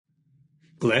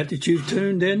Glad that you've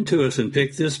tuned in to us and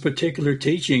picked this particular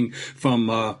teaching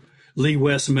from Lee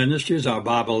West Ministries, our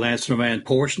Bible Answer Man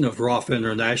portion of Rafa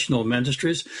International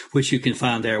Ministries, which you can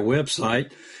find our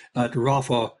website at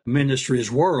Rafa Ministries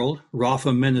World.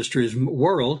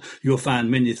 You'll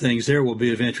find many things there will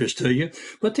be of interest to you.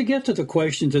 But to get to the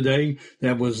question today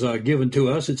that was given to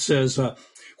us, it says,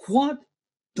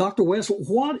 Dr. West,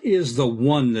 what is the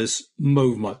oneness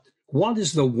movement? What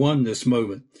is the oneness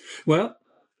movement? Well,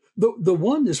 the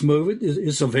oneness movement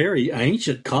is a very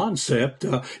ancient concept.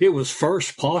 It was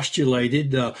first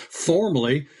postulated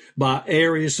formally by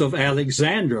Arius of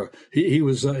Alexandria. He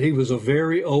was a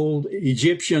very old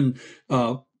Egyptian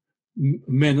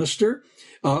minister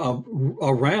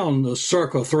around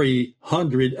circa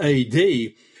 300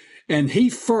 A.D., and he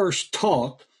first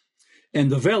taught and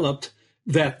developed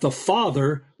that the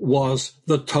Father was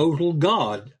the total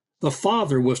God. The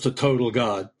Father was the total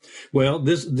God. Well,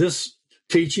 this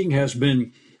teaching has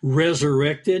been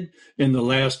resurrected in the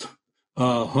last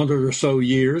 100 or so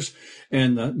years,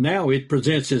 and now it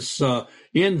presents its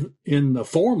in the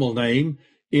formal name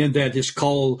in that it's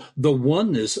called the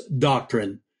Oneness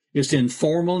Doctrine. Its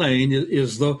informal name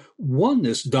is the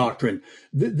Oneness Doctrine.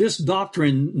 This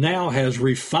doctrine now has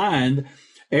refined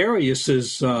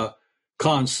Arius's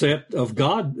concept of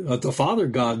God, the Father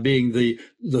God being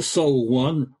the sole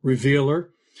one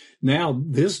revealer. Now,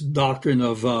 this doctrine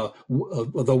of the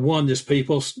oneness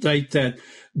people state that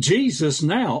Jesus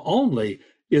now only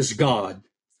is God.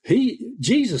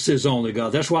 Jesus is only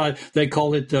God. That's why they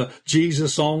call it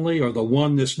Jesus only, or the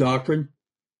oneness doctrine.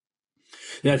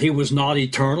 That he was not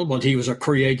eternal, but he was a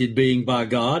created being by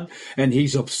God, and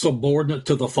he's a subordinate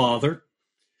to the Father.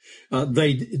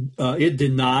 It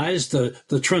denies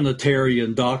the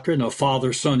Trinitarian doctrine of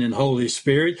Father, Son, and Holy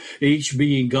Spirit, each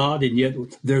being God, and yet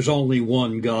there's only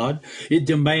one God. It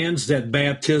demands that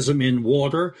baptism in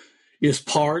water is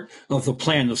part of the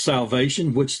plan of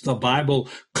salvation, which the Bible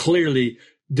clearly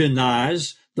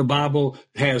denies. The Bible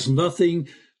has nothing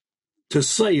to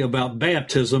say about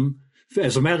baptism.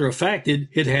 As a matter of fact,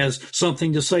 it has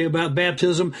something to say about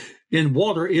baptism in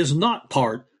water is not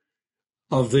part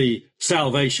of the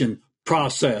salvation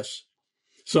process.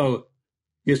 So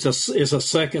it's a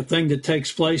second thing that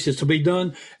takes place. It's to be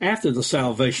done after the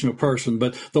salvation of a person.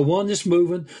 But the oneness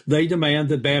movement, they demand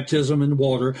that baptism in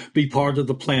water be part of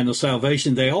the plan of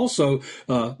salvation. They also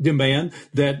demand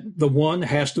that the one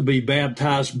has to be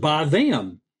baptized by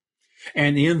them.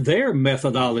 And in their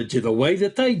methodology, the way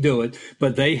that they do it,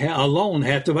 but they alone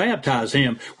have to baptize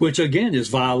him, which again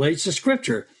violates the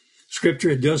Scripture.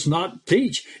 Scripture does not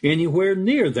teach anywhere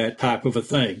near that type of a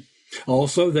thing.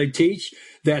 Also, they teach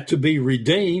that to be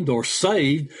redeemed or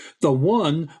saved, the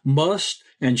one must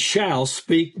and shall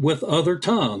speak with other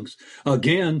tongues.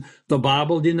 Again, the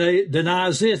Bible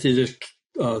denies it. It is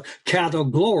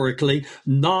categorically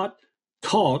not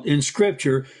taught in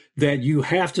Scripture that you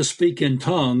have to speak in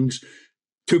tongues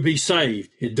to be saved.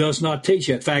 It does not teach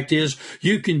that. Fact is,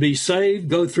 you can be saved,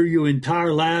 go through your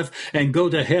entire life, and go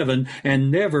to heaven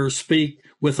and never speak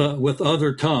with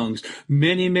other tongues.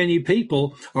 Many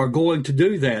people are going to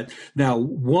do that. Now,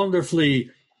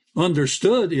 wonderfully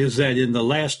understood is that in the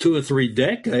last 2 or 3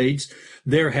 decades,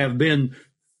 there have been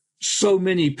so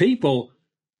many people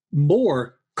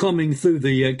more coming through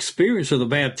the experience of the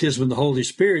baptism of the Holy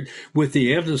Spirit with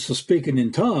the evidence of speaking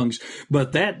in tongues.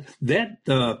 But that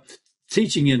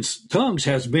teaching in tongues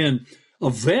has been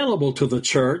available to the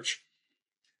church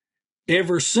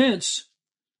ever since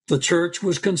the church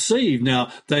was conceived. Now,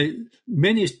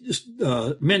 many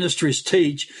ministries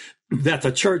teach that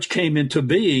the church came into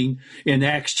being in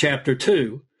Acts chapter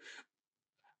 2.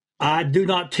 I do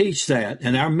not teach that,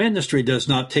 and our ministry does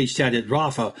not teach that at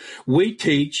Rafa. We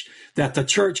teach that the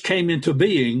church came into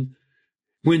being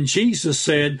when Jesus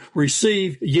said,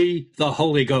 "Receive ye the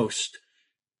Holy Ghost."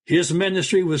 His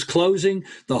ministry was closing.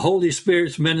 The Holy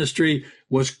Spirit's ministry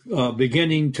was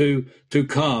beginning to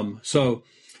come. So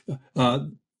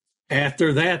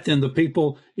after that, then the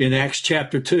people in Acts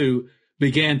chapter 2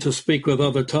 began to speak with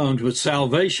other tongues, but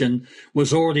salvation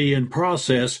was already in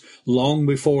process long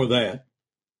before that.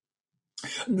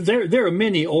 There are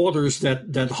many orders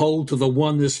that hold to the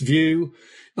oneness view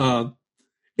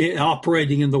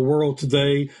operating in the world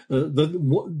today.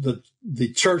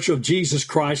 The Church of Jesus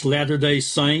Christ, Latter-day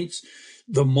Saints,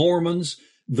 the Mormons,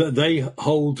 they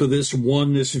hold to this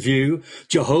oneness view.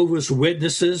 Jehovah's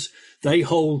Witnesses, they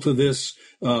hold to this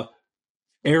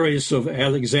Arius of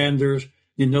Alexander,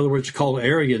 in other words, called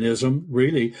Arianism,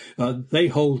 really. They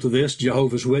hold to this,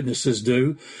 Jehovah's Witnesses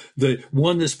do. The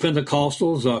oneness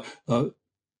Pentecostals,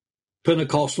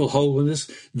 Pentecostal holiness,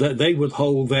 that they would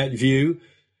hold that view.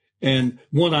 And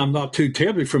one I'm not too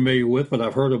terribly familiar with, but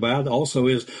I've heard about also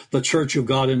is the Church of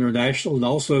God International and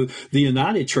also the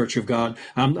United Church of God.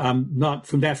 I'm not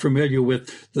that familiar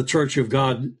with the Church of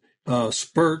God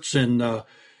spurts and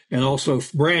also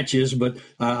branches, but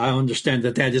I understand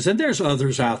that is. And there's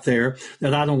others out there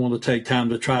that I don't want to take time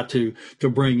to try to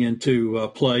bring into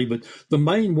play. But the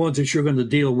main ones that you're going to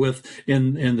deal with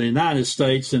in the United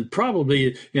States and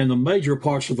probably in the major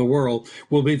parts of the world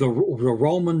will be the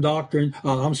Roman doctrine.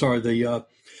 The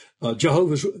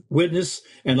Jehovah's Witness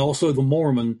and also the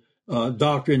Mormon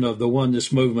doctrine of the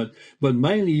Oneness movement. But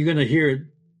mainly you're going to hear it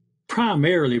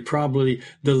primarily probably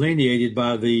delineated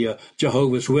by the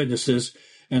Jehovah's Witnesses.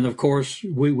 And of course,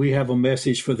 we have a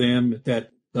message for them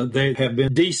that they have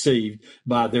been deceived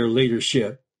by their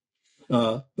leadership.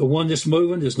 The Oneness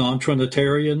movement is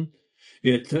non-Trinitarian.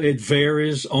 It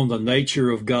varies on the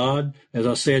nature of God. As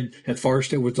I said, at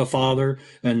first it was the Father,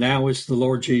 and now it's the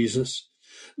Lord Jesus.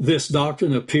 This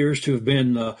doctrine appears to have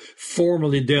been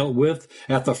formally dealt with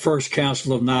at the First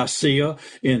Council of Nicaea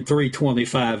in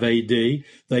 325 A.D.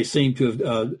 They seem to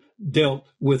have dealt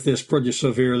with this pretty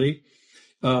severely.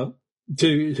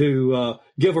 To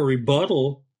give a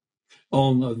rebuttal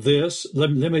on this,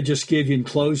 let me just give you in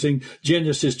closing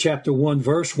Genesis chapter 1,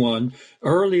 verse 1.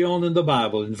 Early on in the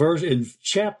Bible, in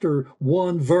chapter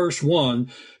 1, verse 1,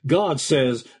 God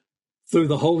says through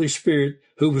the Holy Spirit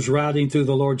who was writing through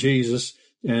the Lord Jesus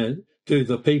to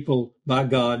the people by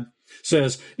God,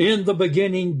 says, in the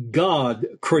beginning God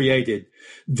created.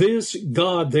 This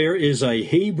God there is a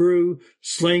Hebrew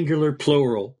singular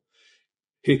plural.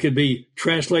 It could be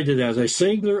translated as a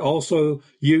singular, also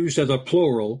used as a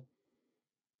plural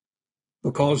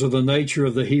because of the nature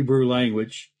of the Hebrew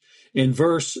language. In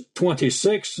verse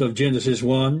 26 of Genesis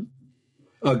 1,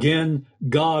 again,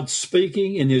 God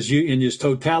speaking in his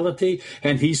totality,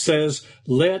 and he says,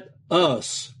 let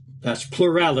us, that's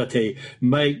plurality,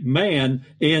 make man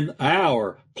in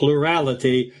our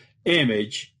plurality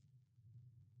image.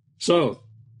 So,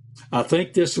 I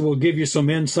think this will give you some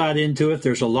insight into it.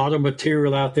 There's a lot of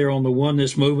material out there on the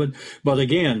Oneness movement. But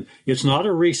again, it's not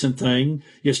a recent thing.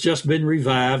 It's just been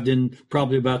revived in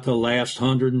probably about the last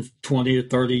 120 or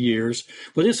 30 years.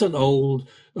 But it's an old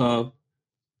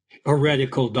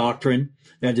heretical doctrine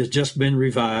that has just been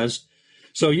revised.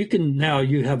 So you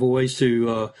have a ways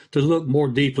to look more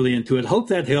deeply into it. Hope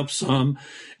that helps some.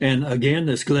 And again,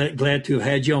 it's glad to have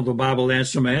had you on the Bible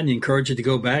Answer Man. Encourage you to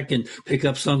go back and pick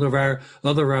up some of our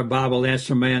Bible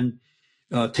Answer Man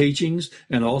teachings,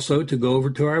 and also to go over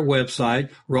to our website,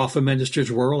 Rafa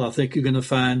Ministries World. I think you're going to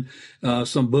find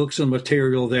some books and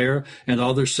material there and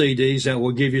other CDs that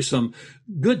will give you some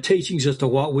good teachings as to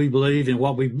what we believe and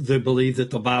what we believe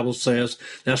that the Bible says.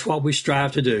 That's what we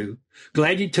strive to do.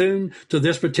 Glad you tuned to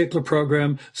this particular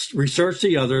program. Research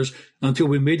the others. Until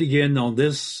we meet again on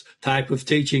this type of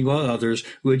teaching or others,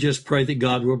 we just pray that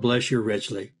God will bless you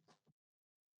richly.